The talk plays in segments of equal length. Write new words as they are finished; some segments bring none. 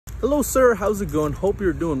Hello sir, how's it going? Hope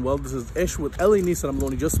you're doing well. This is Ish with LA Nissan. I'm the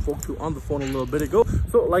one you just spoke to on the phone a little bit ago.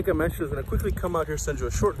 So like I mentioned, I'm going to quickly come out here, send you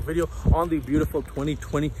a short video on the beautiful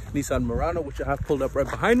 2020 Nissan Murano, which I have pulled up right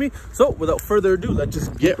behind me. So without further ado, let's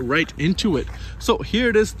just get right into it. So here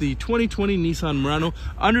it is, the 2020 Nissan Murano.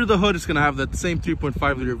 Under the hood, it's going to have that same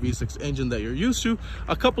 3.5 liter V6 engine that you're used to.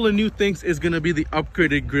 A couple of new things is going to be the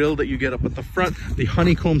upgraded grille that you get up at the front, the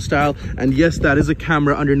honeycomb style. And yes, that is a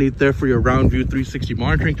camera underneath there for your round view 360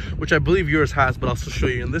 monitoring, which I believe yours has, but I'll also show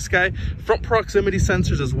you in this guy. Front proximity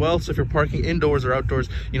sensors as well, so if you're parking indoors or outdoors,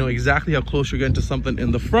 you know exactly how close you're getting to something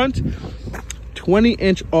in the front.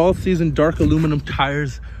 20-inch all-season dark aluminum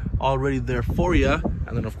tires already there for you,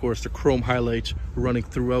 and then of course the chrome highlights running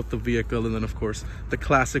throughout the vehicle, and then of course the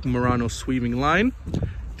classic Murano sweeping line.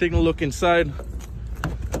 Taking a look inside,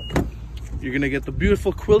 you're gonna get the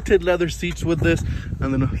beautiful quilted leather seats with this,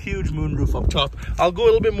 and then a huge moonroof up top. I'll go a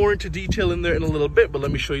little bit more into detail in there in a little bit, but let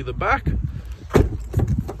me show you the back.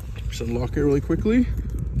 Just unlock it really quickly.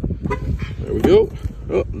 There we go.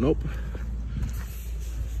 Oh, nope.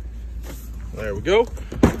 There we go.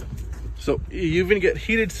 So you even get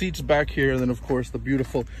heated seats back here, and then of course the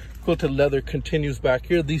beautiful quilted leather continues back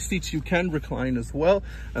here. These seats you can recline as well,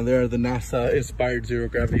 and they are the NASA inspired zero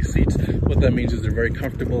gravity seats. What that means is they're very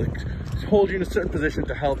comfortable, hold you in a certain position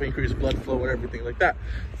to help increase blood flow and everything like that.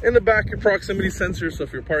 In the back, your proximity sensors, so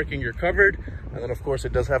if you're parking, you're covered. And then of course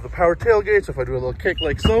it does have the power tailgate, so if I do a little kick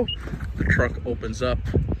like so, the trunk opens up.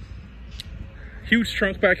 Huge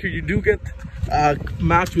trunk back here. You do get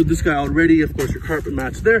matched with this guy already. Of course your carpet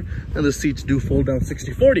mats there, and the seats do fold down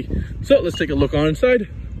 60/40. So let's take a look on inside.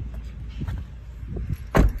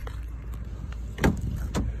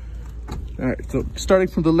 All right, so starting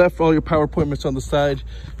from the left, all your power appointments on the side,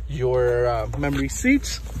 your memory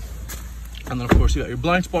seats, and then of course you got your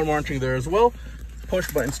blind spot monitoring there as well.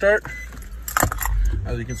 Push button start.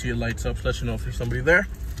 As you can see, it lights up to let you know if there's somebody there.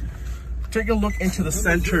 Taking a look into the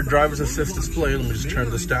center driver's assist display. Let me just turn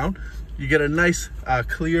this down. You get a nice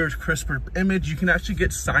clear, crisper image. You can actually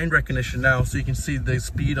get sign recognition now, so you can see the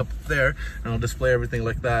speed up there, and it'll display everything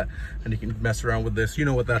like that, and you can mess around with this. You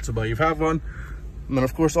know what that's about. You have one. And then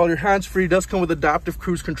of course all your hands-free does come with adaptive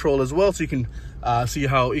cruise control as well, so you can see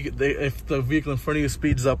how if the vehicle in front of you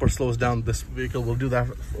speeds up or slows down, this vehicle will do that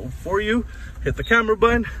for you. Hit the camera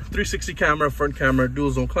button, 360 camera, front camera,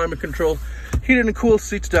 dual zone climate control, heated and cool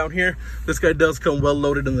seats down here. This guy does come well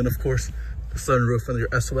loaded, and then of course the sunroof and your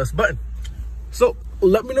SOS button. So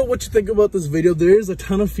let me know what you think about this video. There is a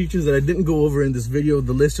ton of features that I didn't go over in this video.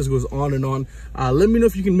 The list just goes on and on. Let me know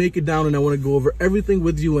if you can make it down, and I want to go over everything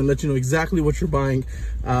with you and let you know exactly what you're buying.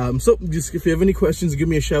 So just if you have any questions, give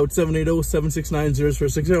me a shout,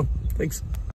 780-769-0460. Thanks.